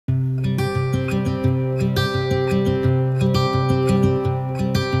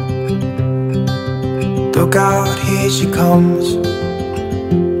Look out, here she comes,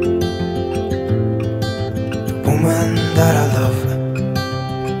 the woman that I love.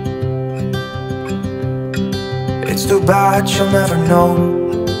 It's too bad she'll never know.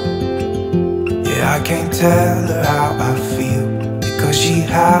 Yeah, I can't tell her how I feel, because she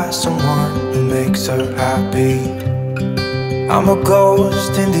has someone who makes her happy. I'm a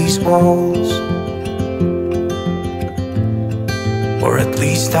ghost in these walls, or at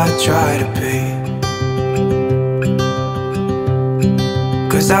least I try to be.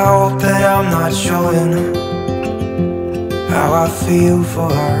 'Cause I hope that I'm not showing how I feel for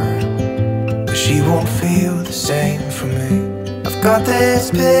her, but she won't feel the same for me. I've got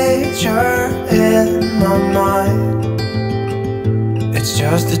this picture in my mind. It's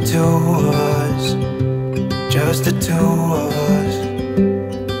just the two of us, just the two of us.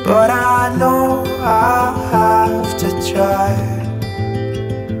 But I know I have to try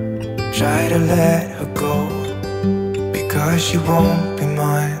to let her go, because she won't be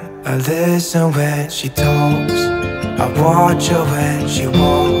mine. I listen when she talks, I watch her when she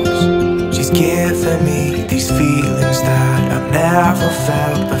walks. She's giving me these feelings that I've never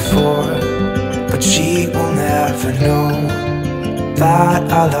felt before, but she will never know that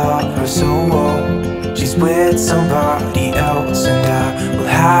I love her so well. She's with somebody else and I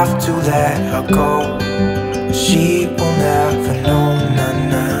will have to let her go. She will never know,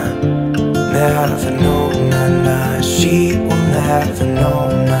 na-na, never know, na-na. She will never know,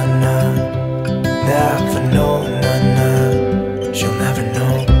 na-na, never know, na-na. She'll never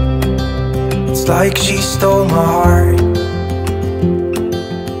know. It's like she stole my heart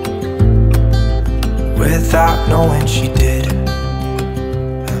without knowing she did.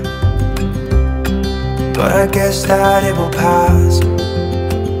 But I guess that it will pass.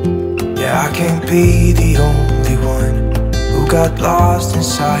 Yeah, I can't be the only one who got lost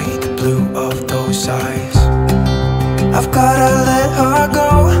inside the blue of those eyes. I've gotta let her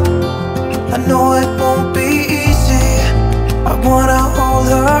go, I know it won't be easy. I wanna hold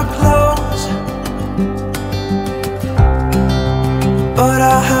her close, but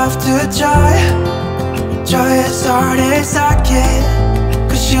I have to try as hard as I can,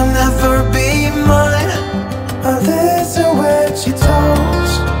 'cause she'll never be mine. I listen when she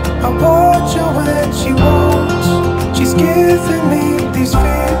talks, I watch her when she walks. She's giving me these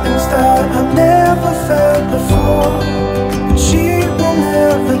feelings that I've never felt before, and she will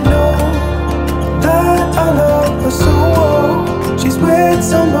never know that I love her so well. She's with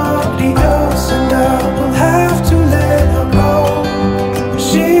somebody else and I will have to let her go.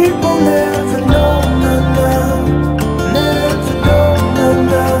 She will never know, na-na, never know,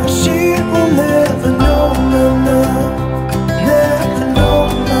 na-na. She will never know, na-na, never know,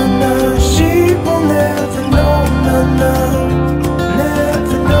 na-na. She will never know, na-na,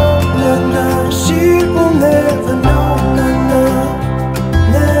 never know, na-na. She will never know, na-na,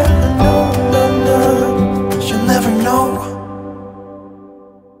 never know, na-na. She'll never know.